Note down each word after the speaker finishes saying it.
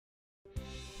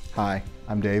Hi,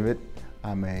 I'm David.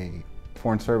 I'm a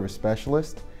Foreign Service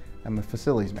Specialist. I'm a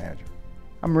Facilities Manager.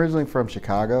 I'm originally from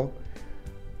Chicago.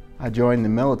 I joined the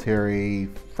military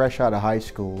fresh out of high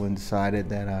school and decided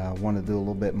that I wanted to do a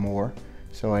little bit more.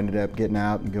 So I ended up getting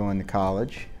out and going to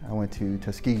college. I went to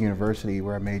Tuskegee University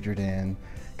where I majored in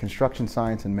construction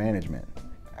science and management.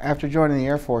 After joining the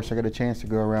Air Force, I got a chance to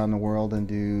go around the world and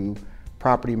do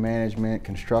property management,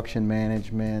 construction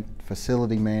management,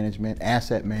 facility management,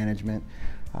 asset management,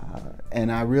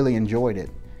 and I really enjoyed it.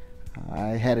 I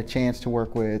had a chance to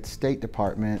work with State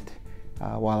Department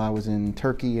while I was in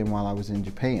Turkey and while I was in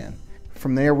Japan.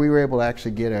 From there, we were able to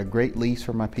actually get a great lease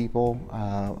for my people.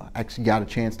 I actually got a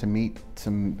chance to meet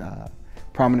some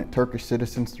prominent Turkish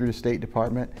citizens through the State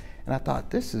Department, and I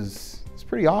thought it's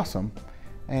pretty awesome.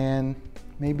 And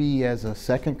maybe as a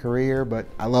second career, but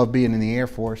I love being in the Air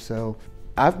Force, so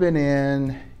I've been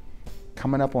in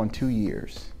coming up on 2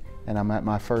 years, and I'm at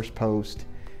my first post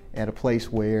at a place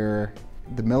where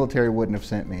the military wouldn't have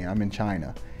sent me. I'm in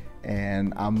China,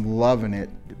 and I'm loving it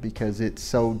because it's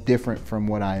so different from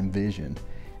what I envisioned.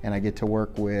 And I get to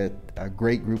work with a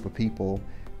great group of people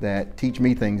that teach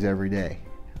me things every day.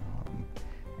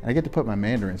 And I get to put my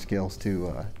Mandarin skills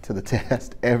to the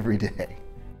test every day.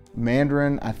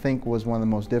 Mandarin, I think, was one of the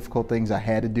most difficult things I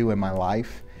had to do in my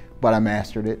life, but I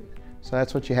mastered it. So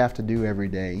that's what you have to do every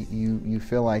day. You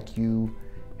feel like you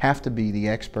have to be the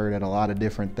expert at a lot of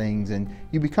different things, and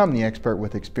you become the expert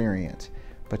with experience.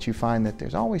 But you find that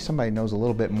there's always somebody who knows a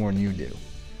little bit more than you do.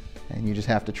 And you just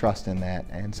have to trust in that.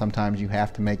 And sometimes you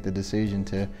have to make the decision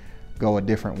to go a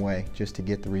different way just to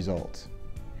get the results.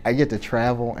 I get to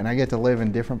travel and I get to live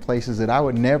in different places that I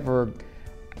would never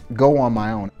go on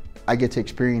my own. I get to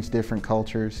experience different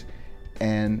cultures,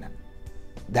 and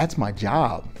that's my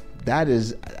job.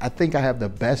 I think I have the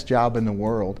best job in the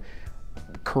world.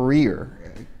 Career,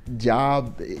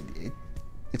 job,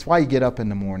 it's why you get up in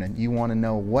the morning. You want to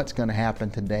know what's going to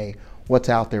happen today, what's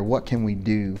out there, what can we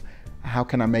do, how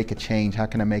can I make a change, how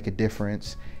can I make a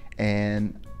difference.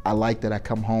 And I like that I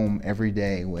come home every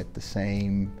day with the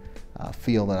same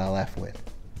feel that I left with.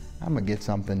 I'm going to get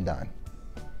something done.